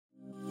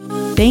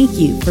Thank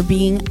you for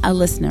being a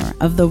listener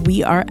of the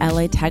We Are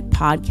LA Tech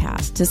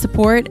podcast. To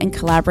support and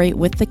collaborate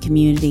with the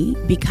community,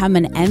 become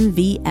an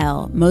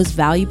MVL Most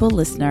Valuable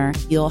Listener.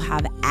 You'll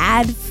have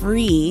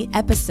ad-free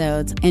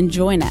episodes and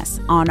join us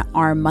on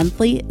our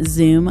monthly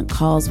Zoom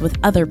calls with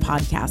other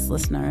podcast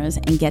listeners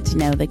and get to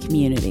know the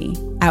community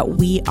at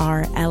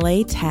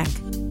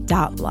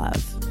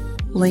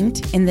wearelatech.love.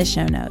 Linked in the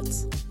show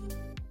notes.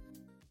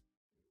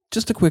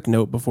 Just a quick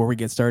note before we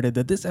get started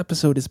that this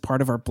episode is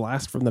part of our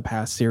Blast from the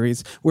Past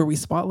series, where we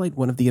spotlight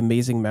one of the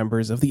amazing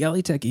members of the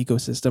LA Tech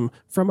ecosystem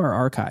from our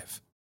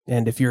archive.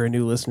 And if you're a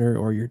new listener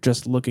or you're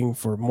just looking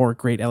for more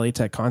great LA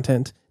Tech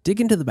content,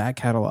 dig into the back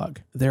catalog.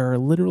 There are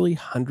literally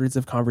hundreds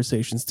of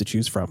conversations to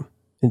choose from.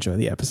 Enjoy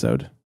the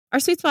episode. Our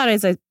sweet spot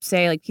is, I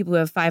say, like people who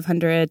have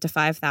 500 to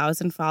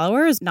 5,000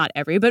 followers. Not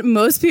every, but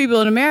most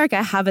people in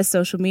America have a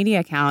social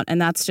media account.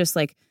 And that's just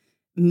like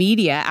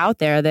media out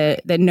there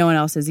that no one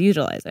else is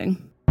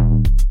utilizing.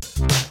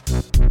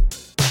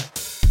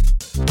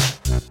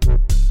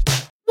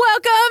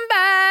 Welcome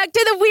back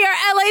to the We Are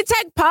LA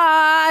Tech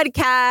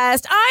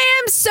podcast.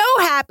 I am so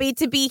happy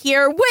to be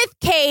here with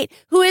Kate,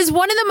 who is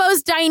one of the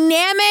most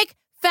dynamic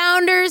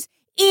founders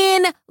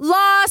in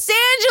Los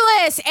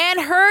Angeles,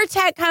 and her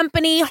tech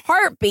company,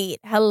 Heartbeat.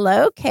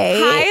 Hello,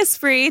 Kate. Hi,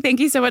 Espree. Thank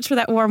you so much for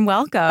that warm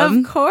welcome.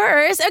 Of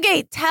course.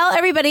 Okay, tell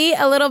everybody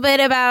a little bit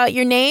about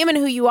your name and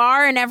who you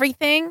are and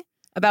everything.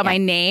 About my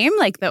name,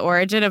 like the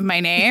origin of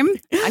my name?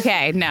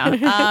 Okay, no.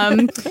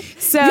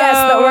 Yes,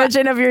 the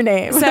origin of your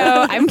name. So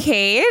I'm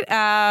Kate.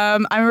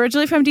 I'm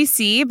originally from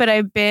DC, but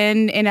I've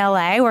been in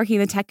LA working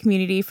in the tech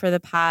community for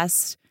the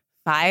past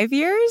 5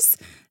 years.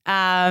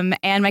 And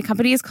my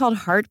company is called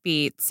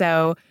Heartbeat.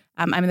 So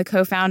I'm the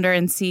co-founder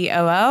and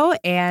COO,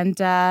 and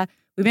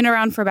we've been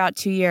around for about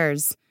 2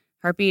 years.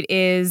 Heartbeat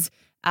is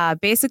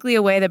basically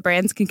a way that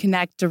brands can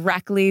connect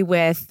directly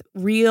with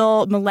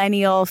real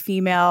millennial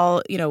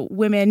female,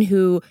 women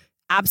who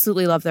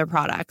absolutely love their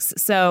products.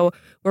 So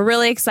we're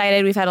really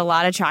excited. We've had a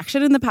lot of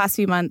traction in the past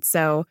few months.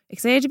 So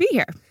excited to be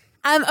here.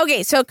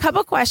 Okay, so a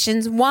couple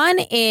questions. One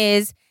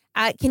is,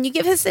 can you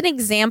give us an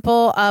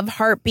example of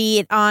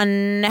Heartbeat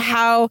on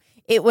how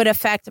it would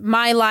affect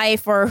my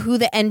life or who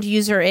the end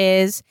user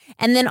is?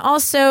 And then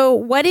also,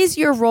 what is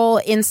your role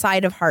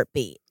inside of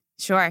Heartbeat?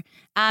 Sure.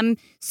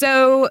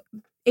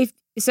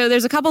 So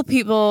there's a couple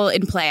people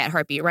in play at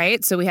Heartbeat,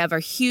 right? So we have our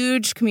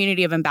huge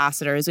community of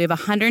ambassadors. We have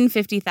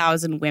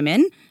 150,000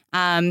 women,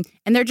 and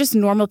they're just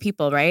normal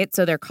people, right?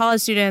 So they're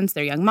college students,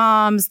 they're young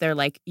moms, they're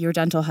like your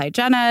dental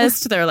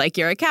hygienist, they're like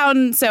your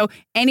accountant. So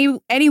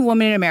any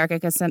woman in America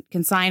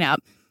can sign up.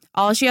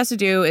 All she has to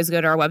do is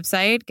go to our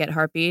website,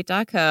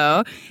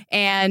 getheartbeat.co,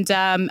 and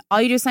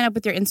all you do is sign up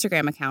with your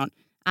Instagram account.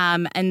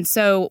 And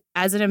so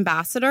as an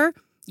ambassador,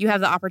 you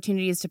have the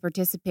opportunities to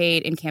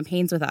participate in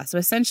campaigns with us. So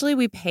essentially,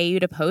 we pay you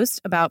to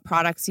post about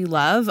products you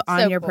love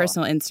on your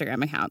personal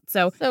Instagram account.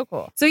 So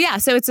cool. So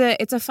it's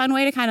a fun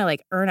way to kind of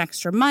like earn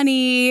extra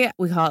money.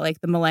 We call it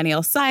like the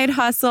Millennial side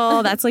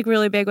hustle. That's like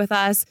really big with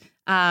us.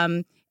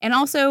 And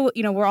also,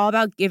 we're all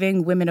about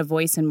giving women a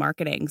voice in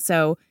marketing.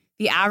 So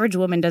the average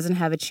woman doesn't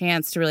have a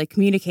chance to really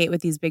communicate with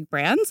these big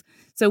brands.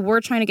 So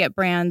we're trying to get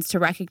brands to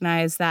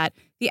recognize that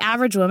the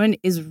average woman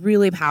is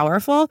really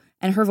powerful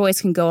and her voice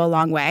can go a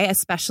long way,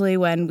 especially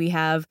when we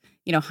have,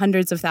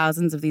 hundreds of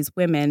thousands of these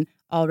women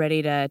all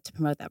ready to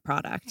promote that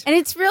product. And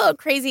it's real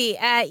crazy.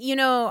 You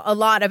know a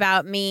lot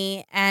about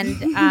me, and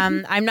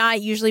I'm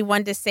not usually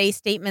one to say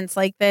statements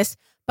like this,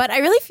 but I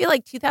really feel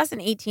like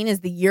 2018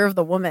 is the year of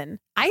the woman.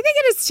 I think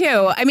it is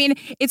too. I mean,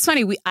 it's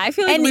funny. I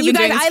feel like we've been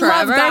doing this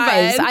forever.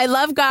 I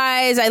love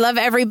guys. I love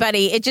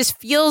everybody. It just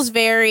feels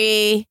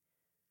very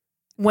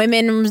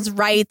women's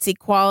rights,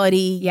 equality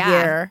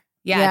year.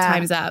 Yeah,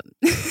 time's up.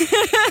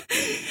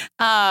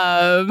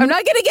 I'm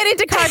not going to get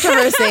into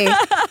controversy.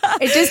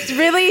 It just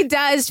really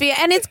does feel,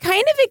 and it's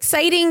kind of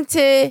exciting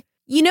to.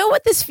 You know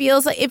what this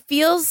feels like? It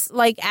feels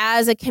like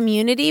as a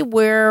community,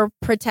 we're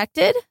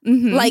protected.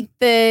 Mm-hmm. Like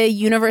the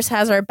universe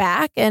has our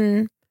back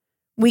and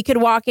we could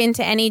walk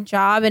into any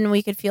job and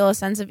we could feel a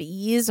sense of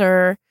ease,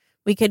 or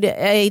we could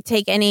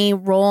take any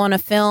role in a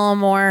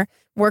film or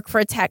work for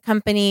a tech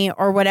company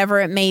or whatever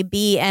it may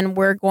be. And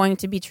we're going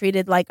to be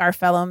treated like our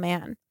fellow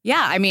man.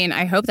 Yeah. I mean,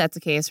 I hope that's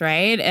the case.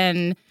 Right.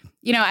 And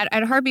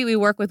at Heartbeat, we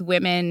work with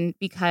women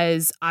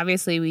because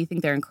obviously we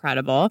think they're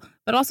incredible,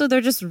 but also they're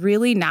just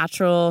really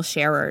natural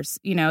sharers.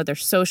 They're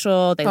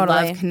social. They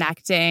love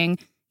connecting.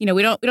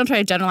 We don't try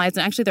to generalize.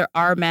 And actually, there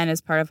are men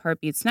as part of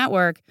Heartbeat's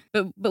network,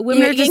 but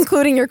women are just,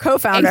 including your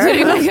co-founder,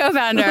 including my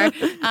co-founder.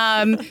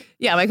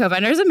 My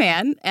co-founder is a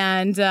man,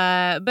 and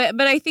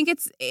but I think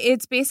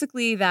it's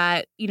basically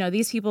that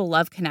these people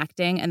love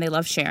connecting and they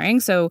love sharing.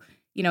 So.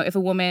 If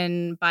a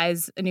woman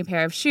buys a new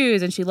pair of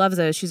shoes and she loves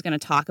those, she's going to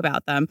talk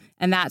about them.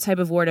 And that type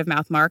of word of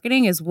mouth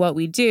marketing is what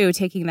we do,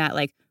 taking that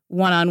like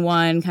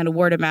one-on-one kind of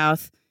word of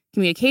mouth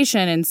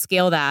communication and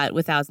scale that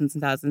with thousands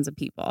and thousands of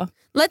people.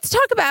 Let's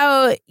talk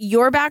about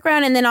your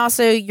background and then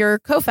also your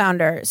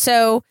co-founder.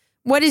 So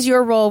what is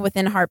your role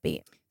within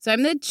Heartbeat? So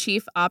I'm the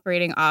chief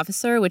operating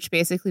officer, which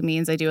basically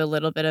means I do a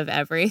little bit of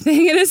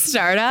everything in a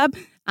startup.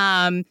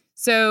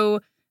 So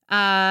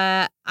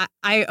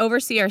I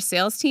oversee our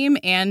sales team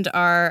and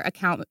our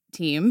account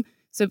team.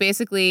 So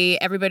basically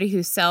everybody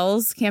who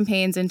sells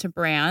campaigns into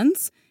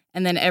brands,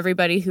 and then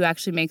everybody who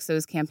actually makes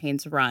those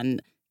campaigns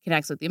run,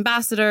 connects with the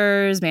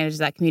ambassadors, manages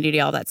that community,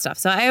 all that stuff.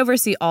 So I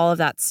oversee all of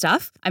that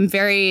stuff. I'm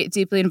very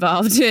deeply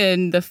involved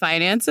in the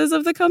finances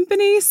of the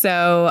company.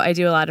 So I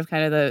do a lot of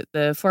kind of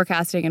the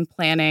forecasting and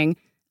planning.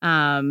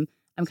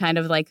 I'm kind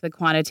of like the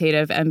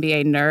quantitative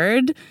MBA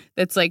nerd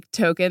that's like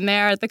token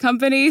there at the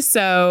company.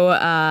 So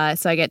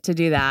I get to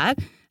do that.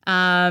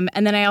 And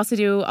then I also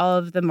do all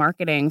of the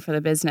marketing for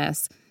the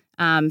business.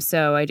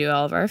 So I do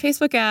all of our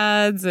Facebook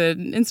ads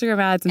and Instagram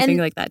ads and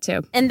things like that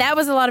too. And that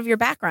was a lot of your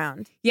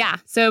background. Yeah.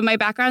 So my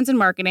background's in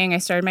marketing. I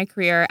started my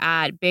career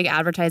at big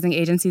advertising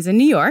agencies in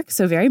New York.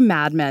 So very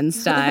Mad Men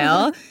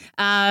style.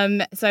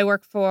 So I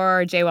work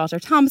for J. Walter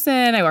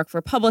Thompson. I work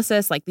for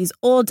Publicis, like these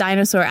old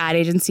dinosaur ad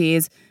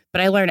agencies. But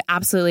I learned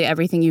absolutely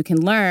everything you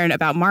can learn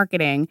about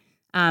marketing.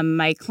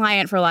 My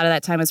client for a lot of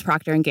that time was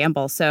Procter &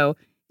 Gamble. So,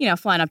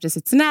 flying up to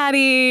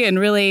Cincinnati and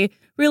really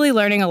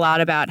learning a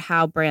lot about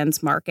how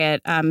brands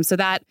market. So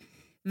that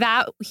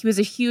was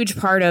a huge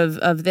part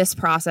of this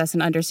process,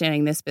 and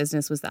understanding this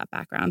business was that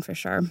background for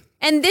sure.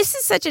 And this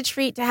is such a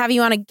treat to have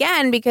you on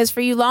again, because for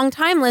you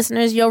longtime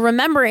listeners, you'll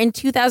remember in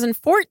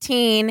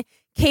 2014,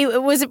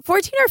 Kate, was it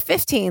 14 or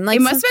 15?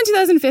 It must have been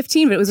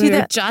 2015, but it was when we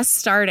were just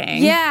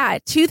starting. Yeah,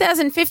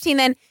 2015.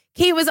 Then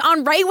Kate was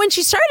on right when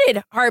she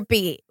started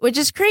Heartbeat, which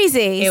is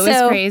crazy. It was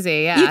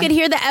crazy, yeah. You could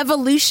hear the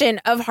evolution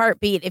of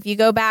Heartbeat if you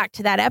go back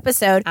to that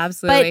episode.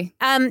 Absolutely.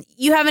 But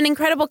you have an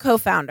incredible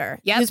co-founder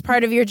who's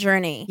part of your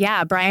journey.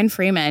 Yeah, Brian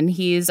Freeman.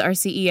 He's our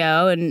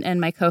CEO and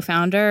my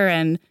co-founder,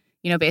 and,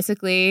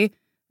 basically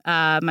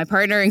my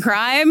partner in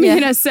crime.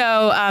 Yeah.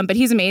 But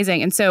he's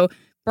amazing. And so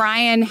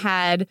Brian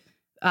had...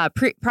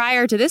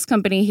 prior to this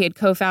company, he had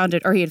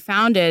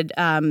founded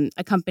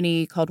a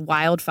company called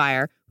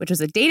Wildfire, which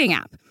was a dating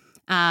app.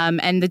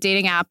 And the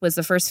dating app was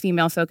the first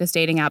female-focused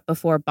dating app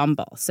before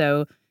Bumble.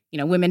 So,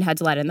 women had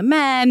to let in the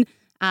men.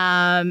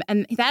 And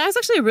that was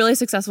actually a really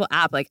successful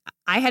app. Like,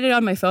 I had it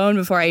on my phone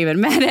before I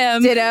even met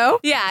him. Ditto.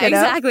 Yeah, Ditto.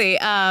 exactly.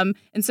 And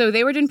so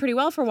they were doing pretty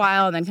well for a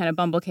while, and then kind of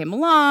Bumble came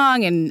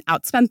along and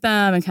outspent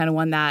them and kind of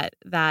won that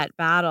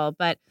battle.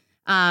 But,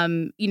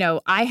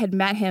 I had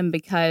met him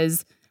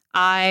because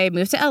I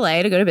moved to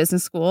LA to go to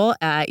business school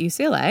at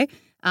UCLA.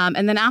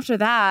 And then after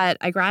that,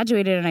 I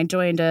graduated and I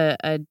joined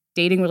a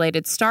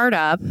dating-related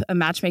startup, a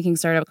matchmaking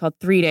startup called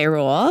 3 Day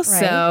Rule. Right.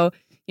 So,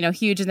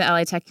 huge in the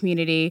LA tech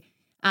community.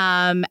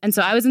 And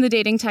so I was in the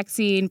dating tech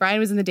scene. Brian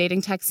was in the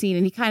dating tech scene.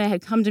 And he kind of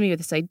had come to me with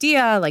this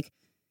idea, like,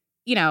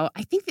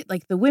 I think that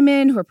like the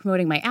women who are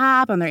promoting my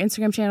app on their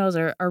Instagram channels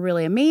are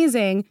really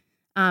amazing.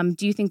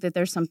 Do you think that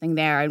there's something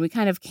there? And we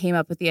kind of came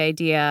up with the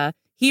idea.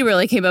 He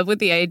really came up with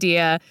the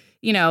idea,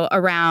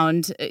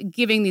 around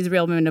giving these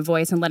real women a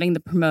voice and letting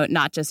them promote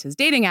not just his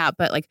dating app,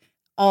 but like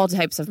all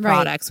types of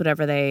products,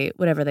 whatever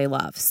they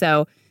love.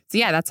 So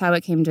yeah, that's how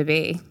it came to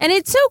be. And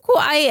it's so cool.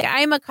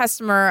 I'm a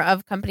customer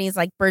of companies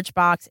like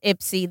Birchbox,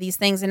 Ipsy, these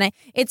things. And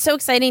it's so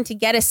exciting to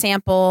get a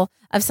sample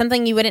of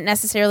something you wouldn't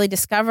necessarily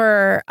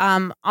discover.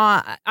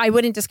 I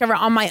wouldn't discover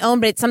on my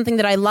own, but it's something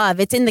that I love.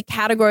 It's in the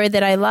category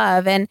that I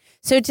love. And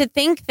so to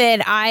think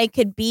that I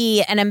could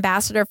be an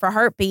ambassador for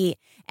Heartbeat,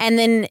 and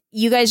then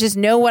you guys just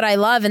know what I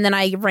love, and then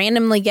I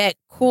randomly get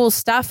cool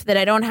stuff that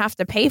I don't have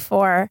to pay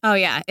for. Oh,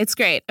 yeah. It's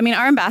great. I mean,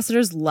 our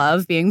ambassadors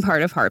love being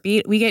part of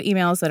Heartbeat. We get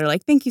emails that are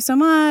like, thank you so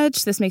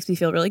much. This makes me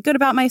feel really good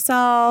about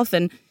myself.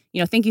 And,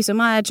 thank you so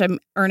much. I'm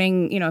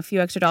earning, a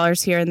few extra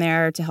dollars here and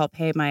there to help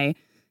pay my,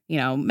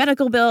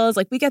 medical bills.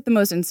 Like, we get the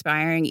most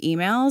inspiring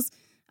emails.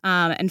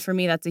 And for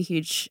me, that's a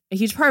huge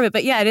part of it.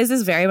 But yeah, it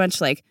is very much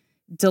like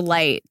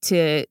delight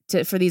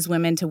for these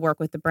women to work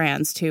with the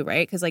brands too,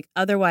 right? Because like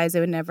otherwise they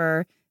would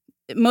never...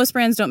 Most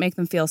brands don't make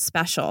them feel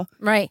special.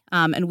 Right.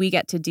 And we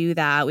get to do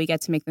that. We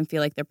get to make them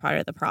feel like they're part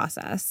of the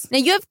process. Now,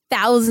 you have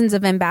thousands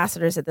of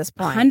ambassadors at this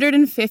point.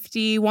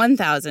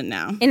 151,000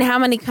 now. In how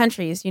many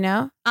countries, I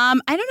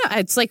don't know.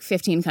 It's like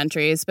 15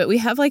 countries, but we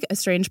have like a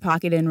strange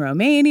pocket in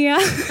Romania.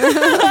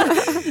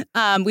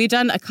 We've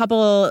done a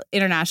couple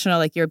international,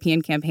 like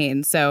European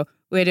campaigns. So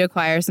we had to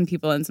acquire some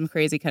people in some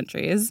crazy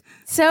countries.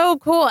 So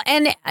cool.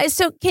 And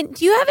so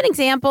do you have an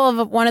example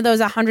of one of those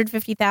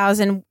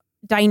 150,000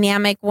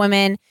 dynamic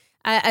women,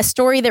 a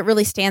story that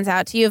really stands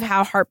out to you of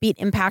how Heartbeat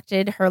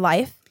impacted her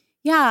life?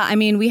 Yeah, I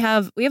mean, we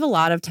have a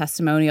lot of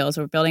testimonials.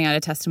 We're building out a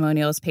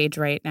testimonials page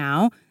right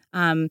now.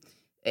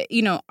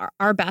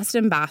 Our best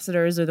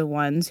ambassadors are the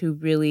ones who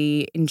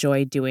really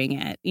enjoy doing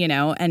it,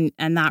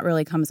 and that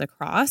really comes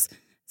across.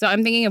 So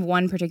I'm thinking of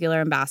one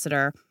particular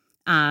ambassador.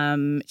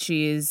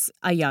 She's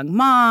a young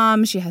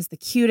mom. She has the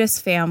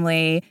cutest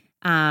family.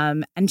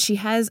 And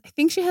I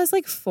think she has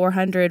like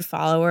 400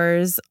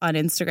 followers on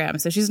Instagram.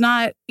 So she's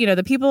not,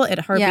 the people at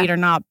Heartbeat are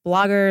not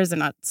bloggers and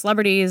not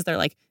celebrities. They're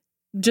like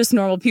just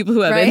normal people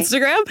who have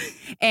Instagram.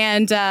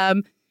 And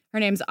her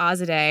name's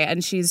Azadeh,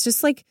 and she's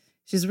just like,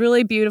 she's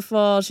really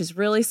beautiful. She's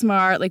really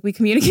smart. Like, we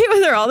communicate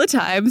with her all the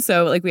time.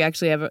 So like we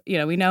actually have,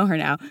 we know her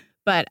now.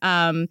 But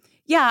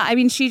Yeah, I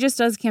mean, she just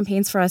does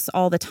campaigns for us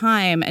all the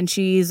time, and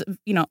she's,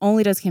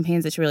 only does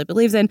campaigns that she really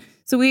believes in.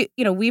 So we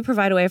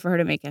provide a way for her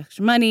to make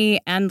extra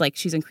money, and like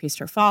she's increased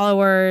her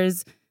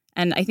followers,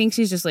 and I think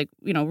she's just like,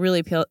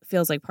 really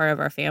feels like part of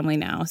our family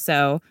now.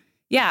 So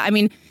yeah, I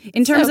mean,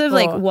 in terms of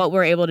like what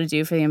we're able to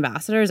do for the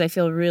ambassadors, I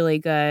feel really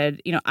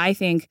good. I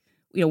think,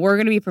 we're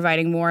going to be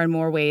providing more and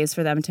more ways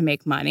for them to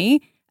make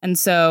money. And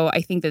so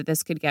I think that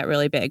this could get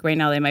really big. Right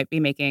now, they might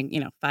be making,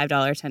 $5, $10,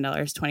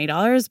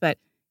 $20, but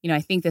I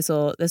think this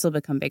will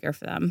become bigger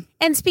for them.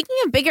 And speaking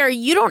of bigger,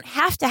 you don't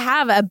have to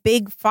have a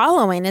big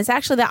following. It's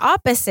actually the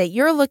opposite.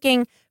 You're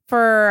looking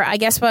for, I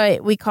guess,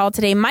 what we call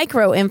today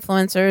micro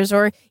influencers,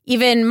 or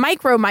even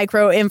micro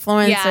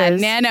influencers.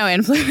 Yeah, nano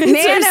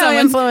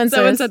influencers.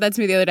 Someone said that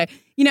to me the other day.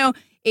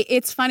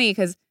 It's funny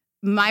because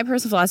my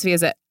personal philosophy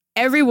is that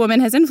every woman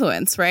has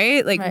influence,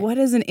 right? Like, What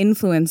is an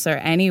influencer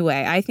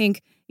anyway? I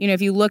think, if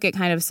you look at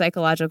kind of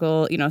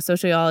psychological,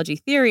 sociology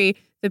theory,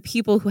 the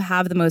people who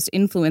have the most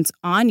influence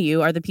on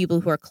you are the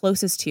people who are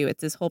closest to you.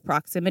 It's this whole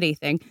proximity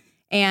thing.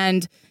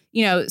 And,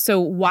 so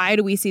why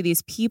do we see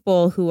these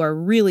people who are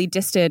really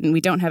distant and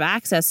we don't have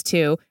access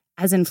to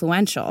as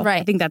influential?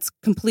 Right. I think that's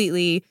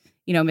completely,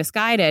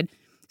 misguided.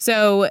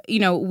 So,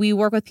 we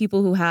work with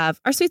people who have,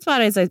 our sweet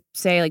spot is, I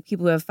say, like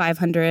people who have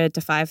 500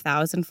 to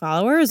 5,000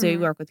 followers. Mm-hmm.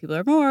 We work with people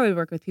who are more, we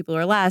work with people who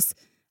are less.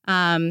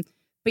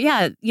 But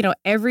yeah,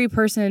 every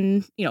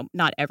person,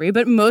 not every,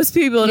 but most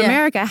people in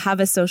America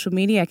have a social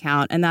media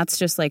account. And that's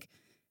just like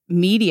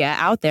media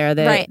out there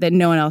that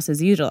no one else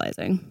is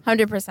utilizing.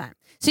 100%.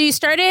 So you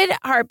started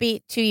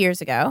Heartbeat 2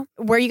 years ago.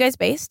 Where are you guys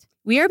based?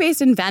 We are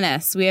based in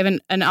Venice. We have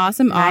an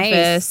awesome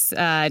office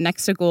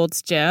next to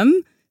Gold's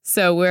Gym.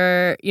 So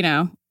we're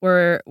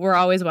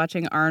always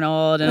watching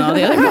Arnold and all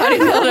the other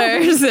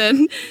bodybuilders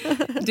and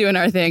doing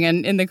our thing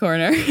in the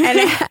corner.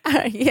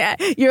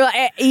 And you're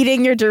like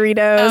eating your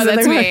Doritos. Oh,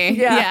 that's me.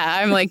 Yeah,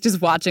 I'm like just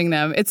watching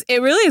them. It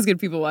really is good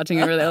people watching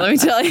over there, let me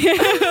tell you.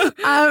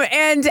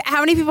 And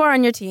how many people are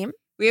on your team?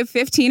 We have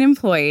 15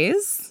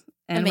 employees,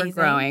 and Amazing. We're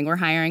growing. We're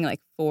hiring like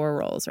 4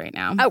 roles right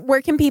now.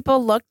 Where can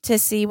people look to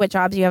see what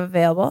jobs you have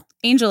available?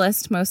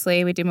 AngelList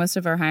mostly. We do most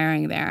of our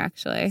hiring there,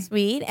 actually.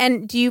 Sweet.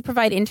 And do you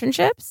provide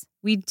internships?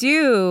 We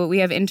do. We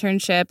have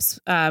internships,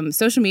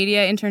 social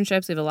media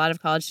internships. We have a lot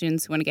of college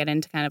students who want to get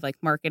into kind of like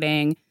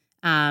marketing.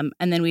 And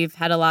then we've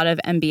had a lot of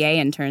MBA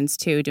interns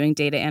too, doing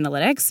data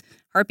analytics.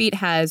 Heartbeat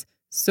has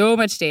so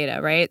much data,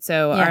 right?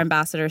 So our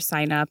ambassadors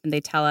sign up and they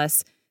tell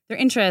us their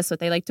interests, what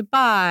they like to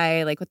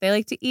buy, like what they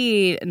like to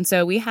eat. And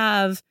so we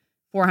have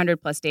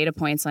 400 plus data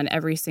points on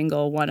every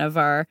single one of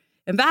our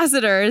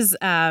ambassadors.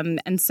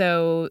 And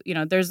so,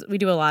 we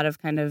do a lot of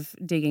kind of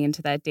digging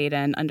into that data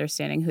and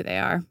understanding who they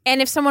are.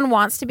 And if someone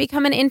wants to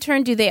become an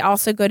intern, do they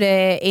also go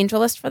to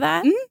AngelList for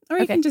that? Mm-hmm. Or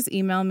you can just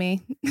email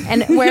me.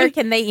 And where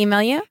can they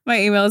email you?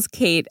 My email is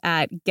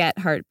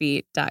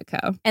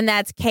kate@getheartbeat.co. And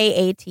that's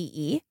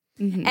KATE.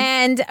 Mm-hmm.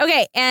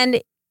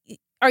 And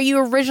are you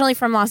originally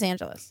from Los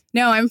Angeles?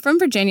 No, I'm from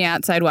Virginia,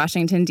 outside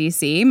Washington,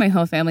 D.C. My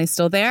whole family's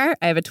still there.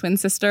 I have a twin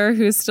sister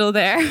who's still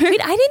there. Wait,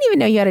 I didn't even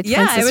know you had a twin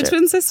sister. Yeah, I have a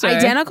twin sister.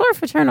 Identical or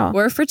fraternal?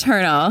 We're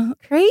fraternal.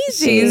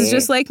 Crazy. She's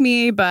just like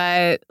me,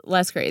 but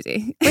less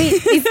crazy.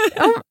 Wait,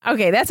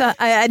 okay, that's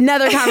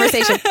another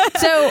conversation.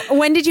 So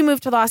when did you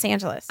move to Los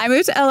Angeles? I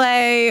moved to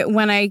L.A.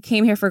 when I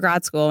came here for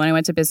grad school, when I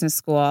went to business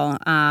school,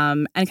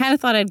 and kind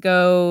of thought I'd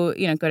go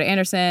to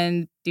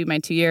Anderson, do my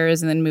 2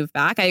 years, and then move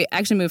back. I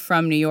actually moved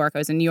from New York. I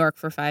was in New York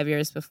for 5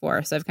 years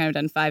before. So I've kind of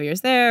done 5 years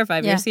there,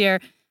 5 years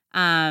here.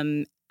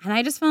 And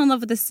I just fell in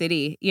love with the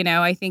city.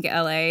 I think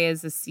LA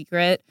is a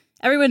secret.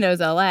 Everyone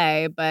knows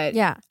LA, but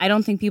I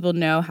don't think people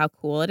know how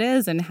cool it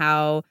is and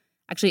how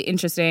actually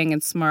interesting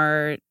and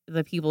smart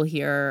the people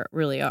here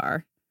really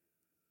are.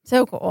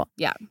 So cool.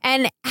 Yeah.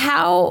 And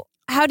how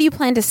do you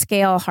plan to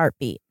scale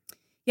Heartbeat?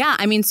 Yeah,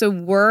 I mean, so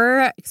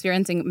we're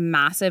experiencing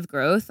massive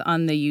growth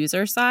on the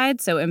user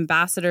side. So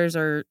ambassadors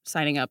are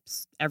signing up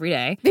every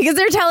day. Because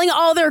they're telling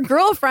all their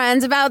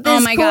girlfriends about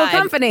this cool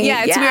company.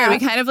 Yeah, it's weird. We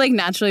kind of like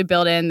naturally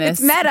build in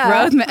this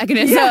growth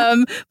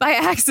mechanism by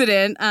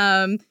accident.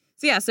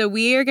 So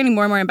we are getting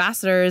more and more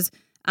ambassadors.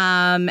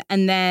 And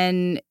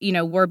then,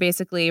 we're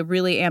basically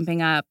really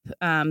amping up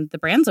the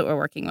brands that we're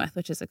working with,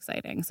 which is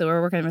exciting. So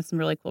we're working with some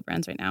really cool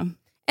brands right now.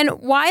 And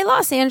why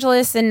Los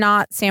Angeles and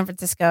not San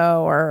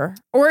Francisco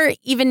or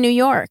even New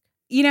York?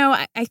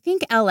 I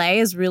think LA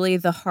is really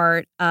the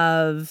heart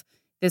of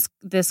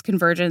this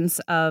convergence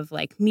of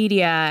like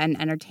media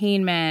and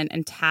entertainment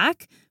and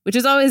tech, which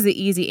is always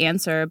the easy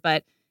answer.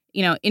 But,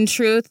 in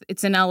truth,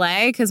 it's in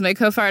LA because my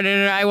co-founder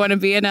and I want to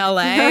be in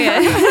LA.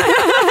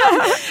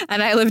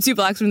 And I live 2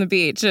 blocks from the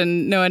beach,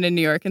 and no one in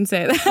New York can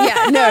say that.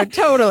 Yeah, no,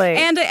 totally.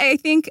 And I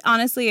think,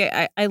 honestly,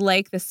 I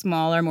like the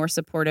smaller, more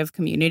supportive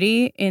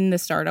community in the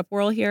startup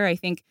world here. I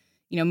think,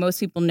 most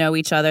people know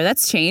each other.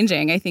 That's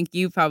changing. I think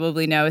you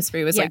probably know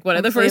Espree was like one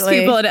of the first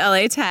people in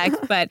LA tech.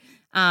 But,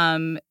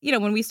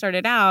 when we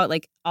started out,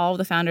 like all of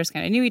the founders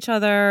kind of knew each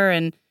other,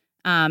 and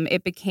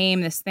it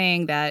became this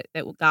thing that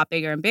got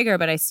bigger and bigger.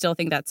 But I still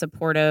think that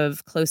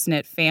supportive,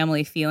 close-knit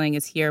family feeling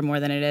is here more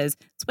than it is.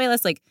 It's way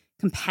less like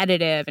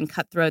competitive and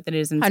cutthroat than it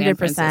is in 100%. San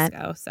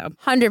Francisco. So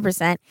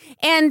 100%.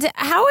 And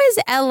how has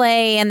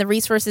LA and the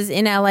resources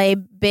in LA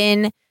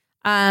been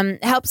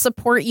help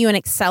support you in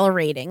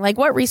accelerating? Like,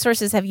 what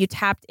resources have you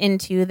tapped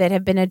into that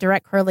have been a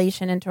direct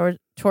correlation and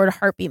toward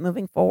Heartbeat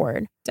moving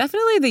forward?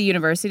 Definitely the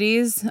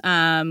universities.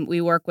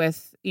 We work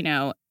with,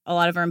 a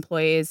lot of our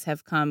employees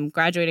have come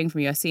graduating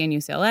from USC and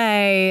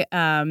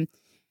UCLA.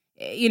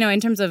 In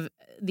terms of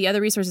the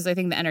other resources, I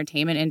think the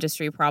entertainment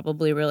industry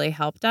probably really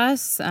helped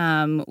us.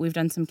 We've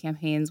done some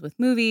campaigns with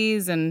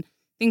movies and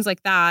things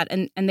like that.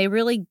 And they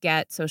really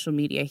get social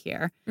media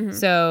here. Mm-hmm.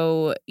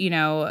 So,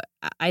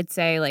 I'd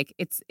say like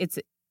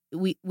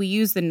we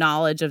use the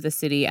knowledge of the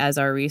city as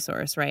our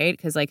resource, right?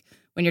 Because like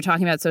when you're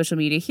talking about social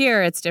media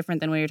here, it's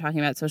different than when you're talking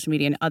about social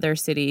media in other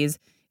cities.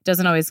 It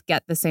doesn't always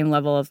get the same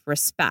level of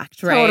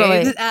respect, right?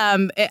 Totally.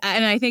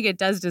 And I think it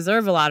does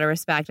deserve a lot of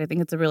respect. I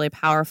think it's a really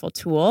powerful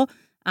tool.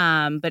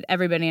 But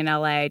everybody in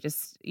LA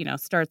just,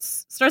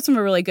 starts from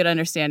a really good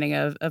understanding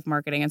of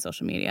marketing and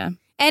social media.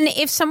 And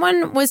if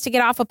someone was to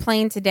get off a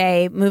plane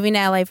today, moving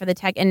to LA for the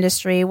tech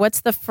industry,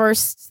 what's the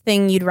first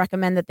thing you'd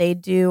recommend that they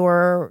do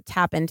or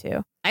tap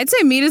into? I'd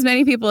say meet as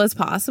many people as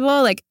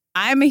possible. Like,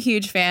 I'm a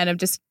huge fan of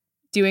just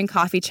doing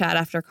coffee chat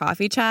after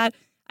coffee chat.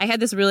 I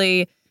had this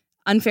really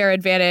unfair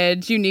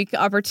advantage, unique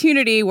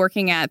opportunity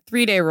working at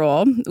 3 Day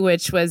Rule,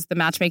 which was the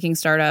matchmaking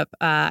startup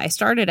I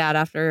started at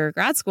after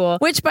grad school.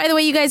 Which, by the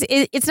way, you guys,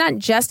 it's not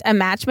just a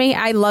matchmaking.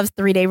 I love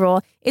 3 Day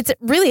Rule. It's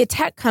really a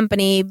tech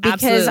company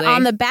because Absolutely.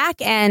 On the back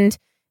end,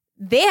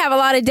 they have a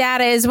lot of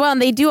data as well,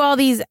 and they do all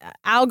these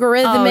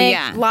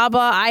algorithmic blah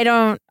blah. I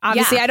don't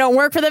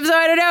work for them, so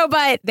I don't know.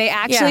 But they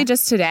actually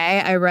just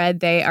today I read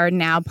they are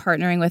now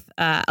partnering with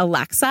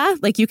Alexa.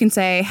 Like, you can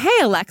say, "Hey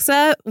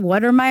Alexa,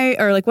 what are my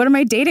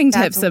dating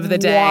tips of the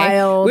day?"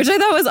 Wild. Which I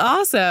thought was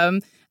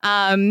awesome.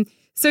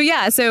 So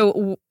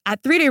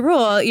at 3 Day Rule,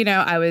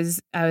 I was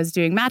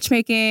doing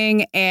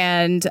matchmaking,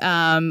 and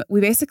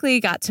we basically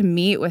got to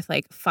meet with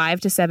like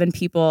 5 to 7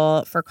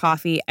 people for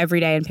coffee every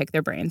day and pick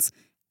their brains.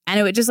 And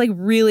it would just like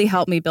really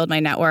help me build my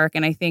network.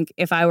 And I think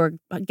if I were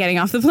getting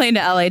off the plane to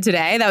LA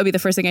today, that would be the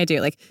first thing I do.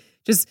 Like,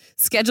 just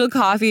schedule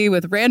coffee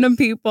with random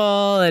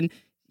people and,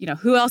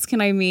 who else can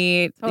I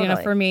meet?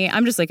 Totally. For me,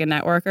 I'm just like a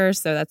networker.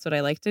 So that's what I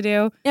like to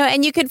do.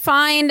 And you could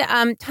find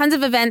tons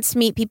of events to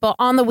meet people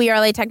on the We Are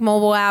LA Tech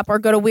mobile app, or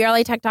go to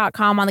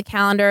wearelatech.com on the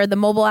calendar. The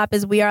mobile app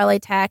is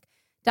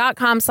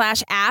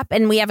wearelatech.com/app,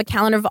 and we have a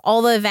calendar of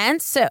all the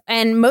events. So,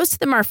 and most of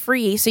them are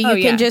free. So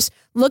you can just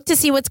look to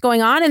see what's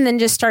going on and then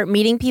just start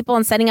meeting people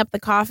and setting up the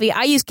coffee.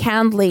 I use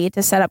Calendly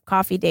to set up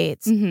coffee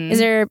dates. Mm-hmm. Is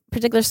there a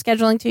particular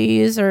scheduling tool you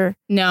use, or?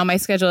 No, my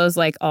schedule is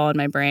like all in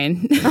my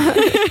brain.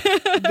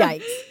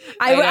 Yikes.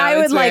 I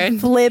would like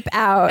flip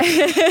out.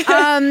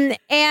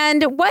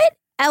 And what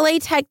LA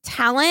Tech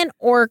talent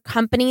or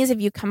companies have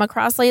you come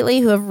across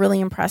lately who have really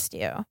impressed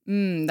you?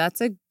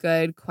 That's a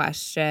good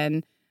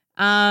question.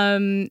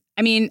 I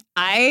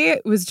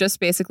was just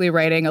basically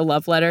writing a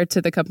love letter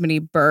to the company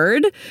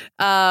Bird.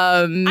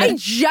 I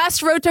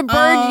just wrote to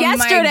Bird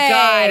yesterday. Oh my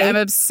God, I'm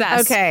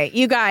obsessed. Okay,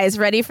 you guys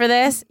ready for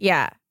this?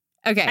 Yeah.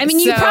 Okay.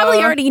 You probably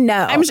already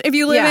know. If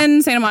you live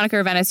in Santa Monica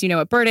or Venice, you know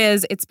what Bird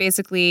is. It's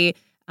basically,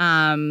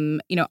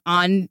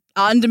 on-demand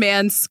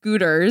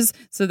scooters.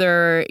 So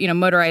they're,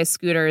 motorized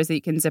scooters that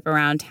you can zip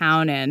around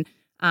town in.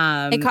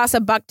 It costs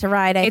 $1 to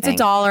ride, I think.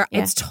 It's $1.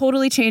 Yeah. It's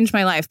totally changed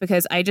my life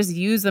because I just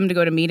use them to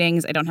go to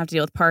meetings. I don't have to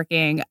deal with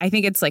parking. I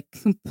think it's like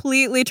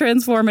completely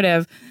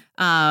transformative.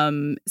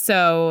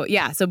 So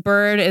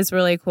Bird is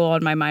really cool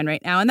in my mind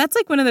right now. And that's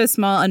like one of those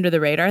small under the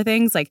radar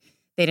things. Like,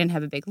 they didn't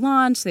have a big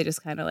launch. They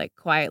just kind of like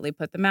quietly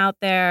put them out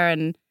there.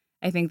 And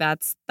I think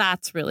that's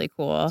really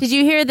cool. Did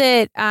you hear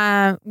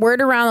that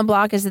word around the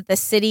block is that the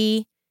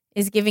city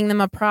is giving them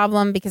a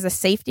problem because of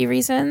safety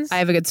reasons? I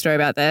have a good story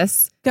about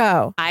this.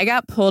 Go. I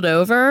got pulled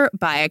over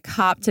by a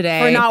cop today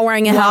for not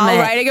wearing a while helmet,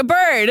 riding a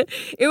Bird.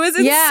 It was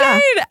insane. Yeah.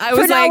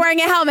 For not wearing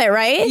a helmet,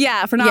 right?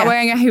 Yeah, for not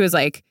wearing he was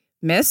like,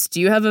 "Miss,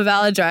 do you have a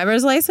valid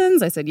driver's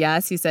license?" I said,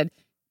 "Yes." He said,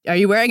 "Are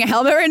you wearing a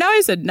helmet right now?"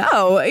 I said,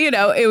 "No."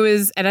 It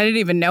was, and I didn't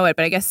even know it,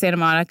 but I guess Santa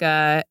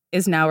Monica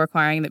is now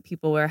requiring that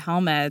people wear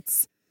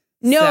helmets.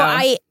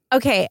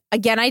 Okay,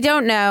 again, I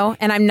don't know,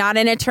 and I'm not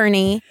an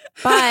attorney,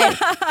 but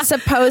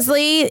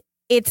supposedly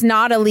it's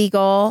not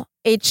illegal.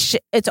 It's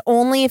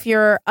only if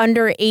you're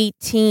under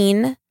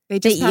 18. They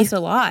just passed a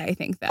law, I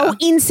think, though. Oh,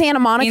 in Santa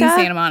Monica? In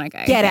Santa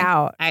Monica. Get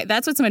out.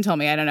 That's what someone told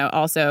me. I don't know.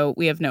 Also,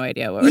 we have no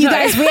idea what we're talking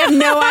about. You guys, we have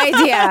no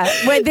idea.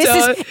 This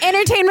is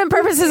entertainment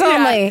purposes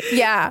only.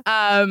 Yeah.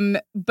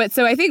 But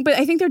I think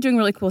they're doing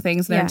really cool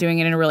things, and they're doing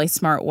it in a really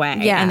smart way.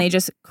 Yeah. And they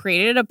just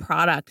created a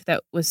product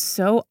that was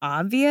so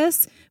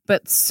obvious,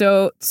 but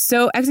so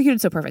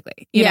executed so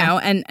perfectly. You know?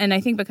 And I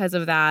think because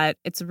of that,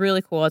 it's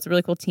really cool. It's a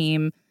really cool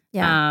team.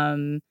 Yeah.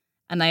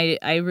 And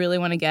I really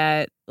want to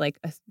get like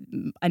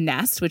a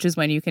Nest, which is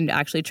when you can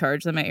actually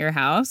charge them at your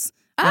house.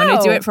 I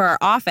want to do it for our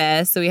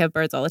office, so we have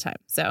Birds all the time.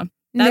 So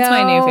That's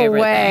my new favorite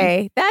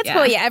way. thing. That's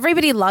cool. Yeah,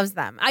 everybody loves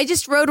them. I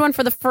just rode one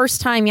for the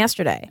first time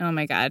yesterday. Oh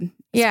my God.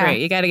 It's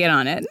great. You got to get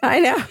on it. I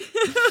know.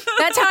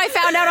 That's how I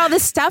found out all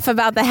this stuff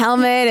about the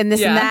helmet and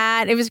this and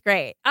that. It was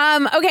great.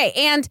 Okay.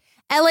 And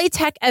LA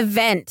Tech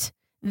event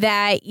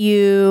that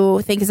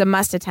you think is a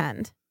must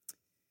attend?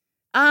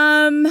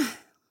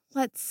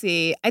 Let's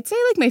see. I'd say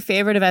like my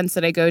favorite events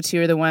that I go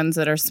to are the ones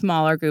that are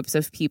smaller groups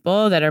of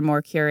people that are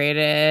more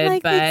curated.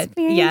 Like but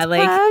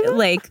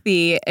like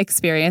the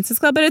Experiences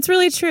Club. But it's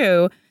really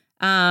true.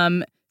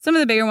 Some of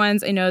the bigger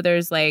ones, I know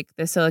there's like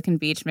the Silicon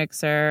Beach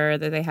Mixer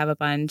that they have a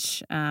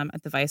bunch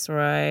at the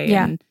Viceroy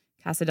and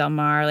Casa del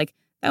Mar. Like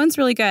that one's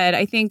really good.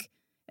 I think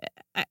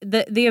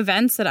the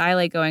events that I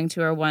like going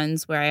to are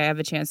ones where I have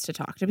a chance to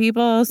talk to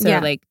people. So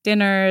like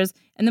dinners.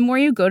 And the more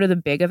you go to the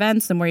big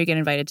events, the more you get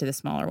invited to the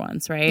smaller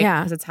ones, right? Yeah.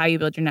 Because it's how you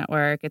build your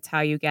network. It's how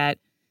you get,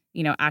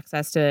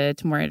 access to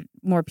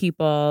more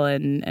people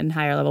and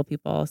higher level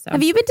people. So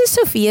have you been to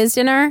Sophia's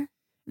dinner?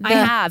 I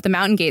have. The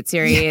Mountain Gate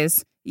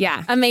series.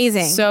 Yeah.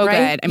 Amazing. So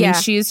good. I mean,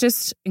 she's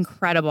just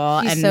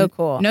incredible. She's and so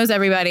cool. Knows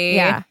everybody.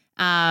 Yeah.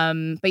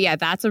 But yeah,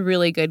 that's a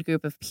really good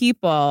group of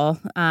people.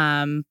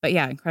 But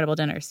yeah, incredible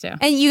dinners too.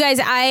 And you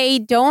guys, I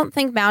don't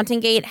think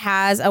Mountain Gate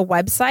has a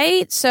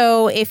website.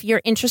 So if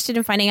you're interested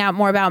in finding out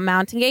more about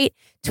Mountain Gate,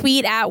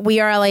 tweet at We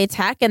Are LA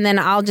Tech, and then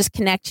I'll just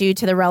connect you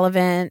to the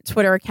relevant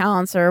Twitter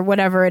accounts or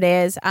whatever it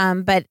is.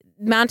 But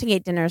Mountain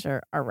Gate dinners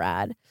are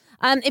rad.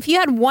 If you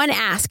had one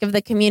ask of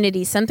the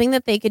community, something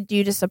that they could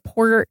do to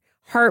support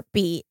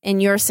Heartbeat and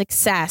your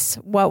success,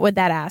 what would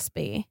that ask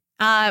be?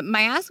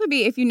 My ask would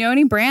be if you know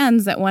any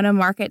brands that want to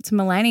market to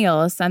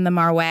millennials, send them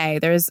our way.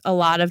 There's a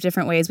lot of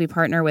different ways we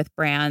partner with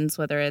brands,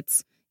 whether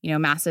it's,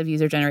 massive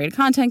user-generated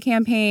content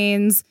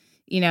campaigns,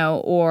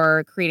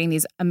 or creating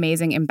these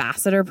amazing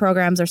ambassador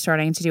programs. Are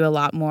starting to do a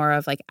lot more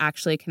of like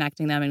actually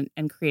connecting them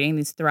and creating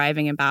these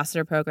thriving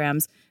ambassador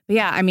programs. But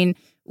yeah, I mean,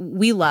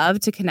 we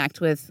love to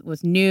connect with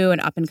new and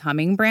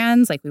up-and-coming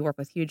brands. Like we work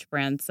with huge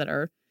brands that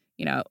are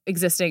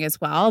existing as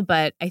well.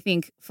 But I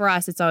think for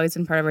us, it's always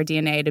been part of our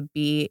DNA to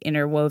be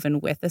interwoven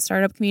with the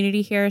startup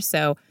community here.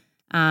 So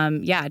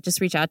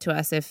just reach out to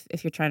us if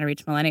you're trying to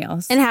reach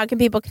millennials. And how can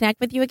people connect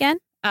with you again?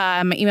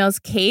 My email is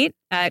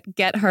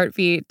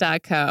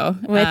kate@getheartbeat.co.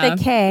 With a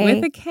K.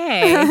 With a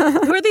K.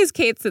 Who are these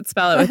Kates that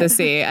spell it with a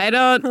C? I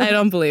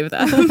don't believe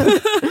them.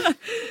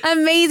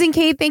 Amazing,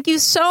 Kate. Thank you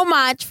so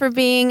much for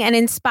being an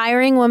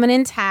inspiring woman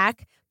in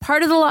tech,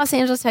 part of the Los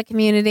Angeles tech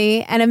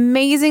community, an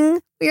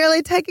amazing We Are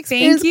LA Tech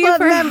Experience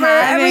Club member.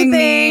 Having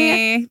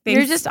me.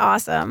 You're just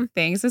awesome.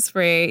 Thanks. It's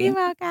free. You're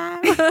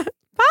welcome.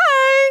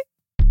 Bye.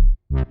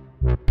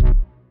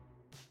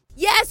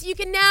 Yes, you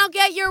can now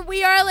get your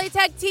We Are LA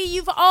Tech tee.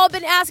 You've all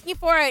been asking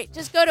for it.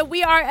 Just go to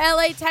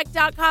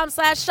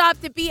wearelatech.com/shop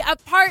to be a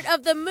part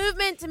of the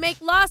movement to make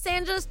Los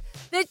Angeles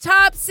the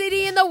top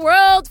city in the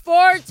world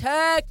for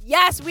tech.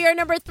 Yes, we are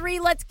number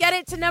 3. Let's get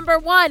it to number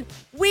 1.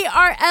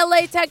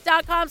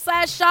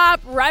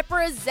 wearelatech.com/shop.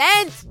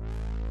 Represent.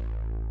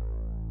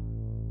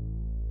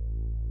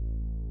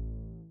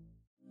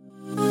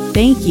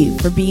 Thank you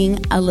for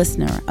being a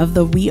listener of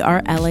the We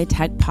Are LA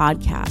Tech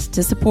podcast.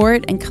 To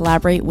support and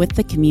collaborate with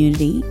the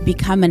community,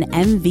 become an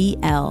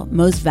MVL,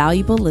 Most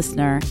Valuable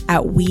Listener,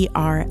 at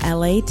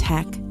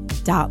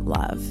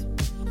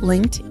wearelatech.love.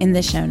 Linked in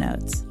the show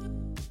notes.